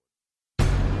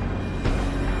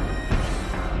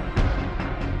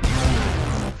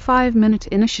5-minute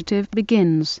initiative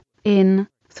begins in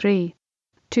 3,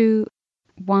 2,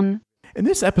 1. In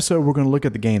this episode, we're going to look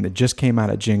at the game that just came out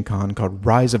at Gen Con called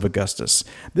Rise of Augustus.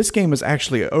 This game was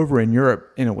actually over in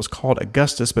Europe, and it was called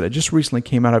Augustus, but it just recently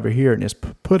came out over here and is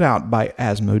put out by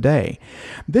Asmodee.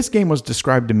 This game was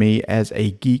described to me as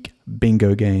a geek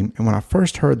bingo game, and when I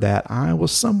first heard that, I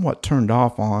was somewhat turned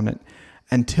off on it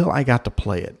until I got to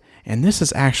play it. And this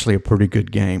is actually a pretty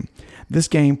good game. This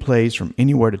game plays from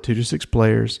anywhere to 2 to 6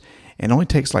 players, and only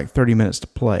takes like 30 minutes to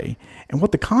play. And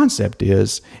what the concept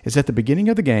is at the beginning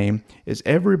of the game is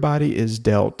everybody is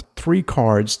dealt 3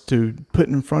 cards to put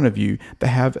in front of you that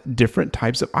have different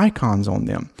types of icons on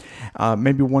them.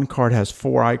 Maybe one card has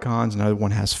 4 icons, another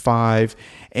one has 5,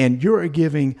 and you're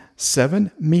giving 7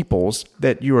 meeples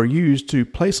that you are used to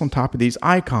place on top of these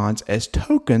icons as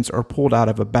tokens are pulled out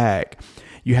of a bag.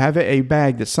 You have a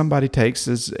bag that somebody takes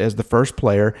as the first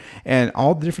player, and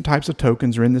all the different types of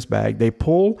tokens are in this bag. They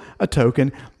pull a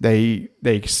token, they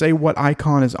say what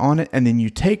icon is on it, and then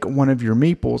you take one of your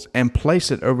meeples and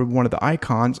place it over one of the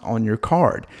icons on your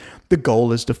card. The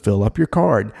goal is to fill up your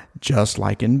card, just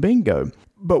like in bingo.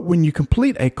 But when you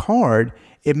complete a card,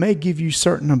 it may give you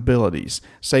certain abilities.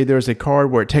 Say there's a card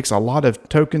where it takes a lot of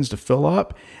tokens to fill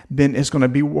up, then it's going to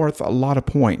be worth a lot of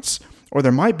points. Or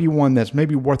there might be one that's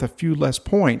maybe worth a few less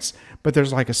points, but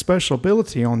there's like a special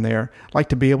ability on there, like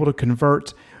to be able to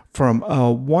convert from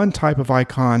one type of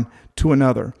icon to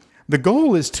another. The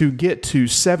goal is to get to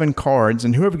 7 cards,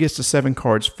 and whoever gets to 7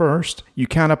 cards first, you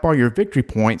count up all your victory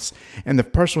points, and the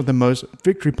person with the most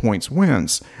victory points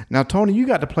wins. Now, Tony, you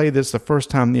got to play this the first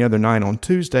time the other night on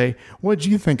Tuesday. What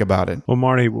did you think about it? Well,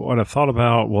 Marty, what I thought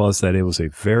about was that it was a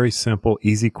very simple,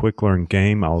 easy, quick-learn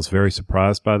game. I was very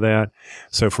surprised by that.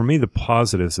 So for me, the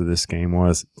positives of this game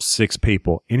was 6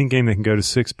 people. Any game that can go to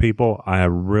 6 people, I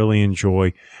really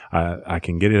enjoy. I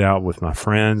can get it out with my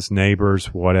friends, neighbors,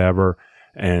 whatever.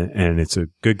 And it's a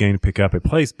good game to pick up. It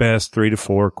plays best 3 to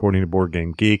 4 according to Board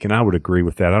Game Geek, and I would agree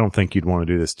with that. I don't think you'd want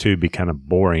to do this too. It'd be kind of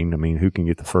boring. I mean, who can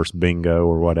get the first bingo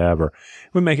or whatever?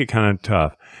 It would make it kind of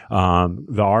tough.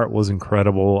 The art was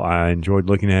incredible. I enjoyed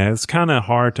looking at it. It's kind of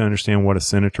hard to understand what a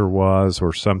senator was,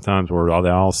 or sometimes were they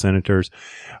all senators.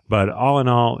 But all in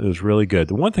all, it was really good.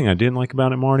 The one thing I didn't like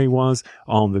about it, Marty, was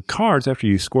on the cards, after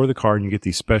you score the card and you get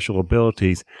these special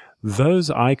abilities, those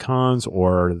icons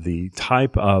or the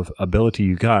type of ability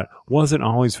you got wasn't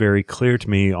always very clear to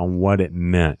me on what it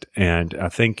meant. And I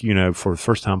think, for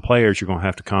first-time players, you're going to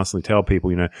have to constantly tell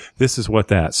people, this is what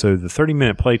that. So the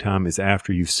 30-minute playtime is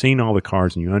after you've seen all the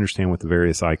cards and you understand what the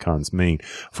various icons mean.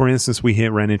 For instance, we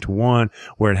ran into one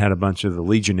where it had a bunch of the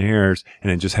Legionnaires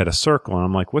and it just had a circle. And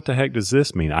I'm like, what the heck does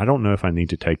this mean? I don't know if I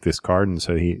need to take this card. And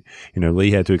so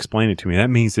Lee had to explain it to me. That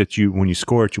means that when you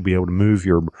score it, you'll be able to move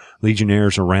your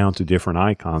Legionnaires around to different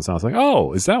icons. I was like,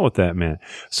 oh, is that what that meant?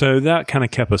 So that kind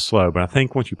of kept us slow. But I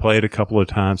think once you play it a couple of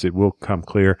times, it will come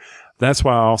clear. That's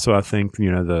why also I think,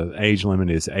 the age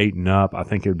limit is 8 and up. I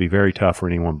think it would be very tough for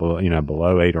anyone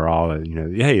below 8 or all,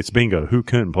 hey, it's bingo. Who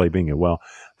couldn't play bingo? Well,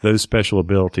 those special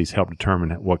abilities help determine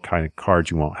what kind of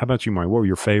cards you want. How about you, Mike? What were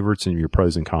your favorites and your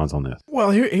pros and cons on this? Well,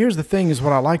 here's the thing is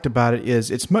what I liked about it is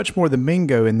it's much more than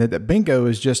bingo in that bingo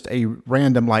is just a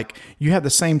random, like you have the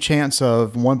same chance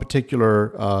of one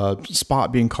particular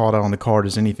spot being called out on the card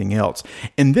as anything else.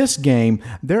 In this game,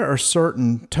 there are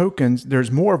certain tokens. There's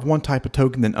more of one type of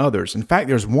token than others. In fact,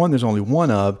 there's only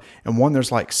one of, and one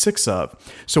there's like 6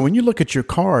 of. So when you look at your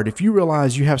card, if you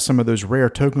realize you have some of those rare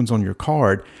tokens on your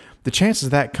card, the chances of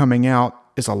that coming out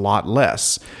is a lot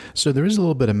less. So there is a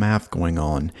little bit of math going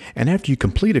on. And after you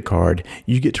complete a card,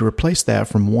 you get to replace that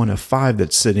from one of 5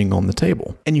 that's sitting on the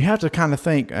table. And you have to kind of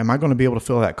think, am I going to be able to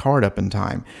fill that card up in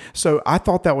time? So I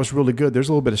thought that was really good. There's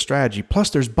a little bit of strategy. Plus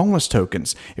there's bonus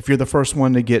tokens. If you're the first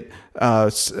one to get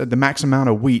the max amount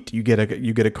of wheat, you get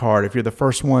a card. If you're the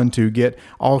first one to get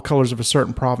all colors of a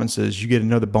certain provinces, you get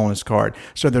another bonus card.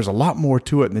 So there's a lot more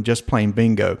to it than just plain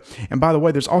bingo. And by the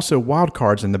way, there's also wild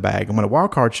cards in the bag. And when a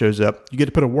wild card shows up, you get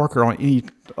to put a worker on any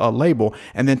label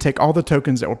and then take all the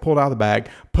tokens that were pulled out of the bag,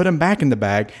 put them back in the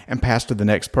bag, and pass to the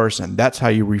next person. That's how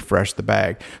you refresh the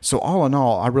bag. So all in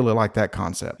all, I really like that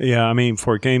concept. Yeah, I mean,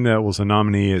 for a game that was a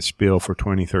nominee at Spiel for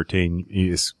 2013,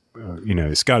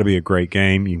 it's got to be a great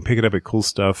game. You can pick it up at Cool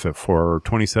Stuff for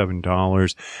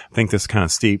 $27. I think that's kind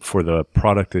of steep for the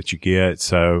product that you get.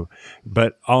 So,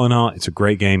 but all in all, it's a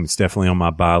great game. It's definitely on my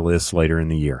buy list later in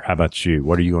the year. How about you?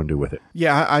 What are you going to do with it?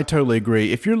 Yeah, I totally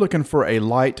agree. If you're looking for a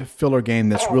light filler game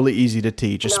that's really easy to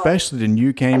teach, especially to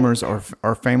new gamers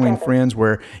or family and friends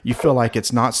where you feel like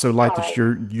it's not so light that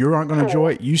you aren't going to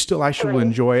enjoy it, you still actually will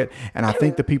enjoy it. And I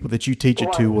think the people that you teach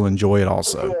it to will enjoy it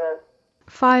also.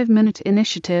 5-minute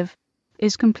initiative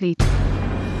is complete.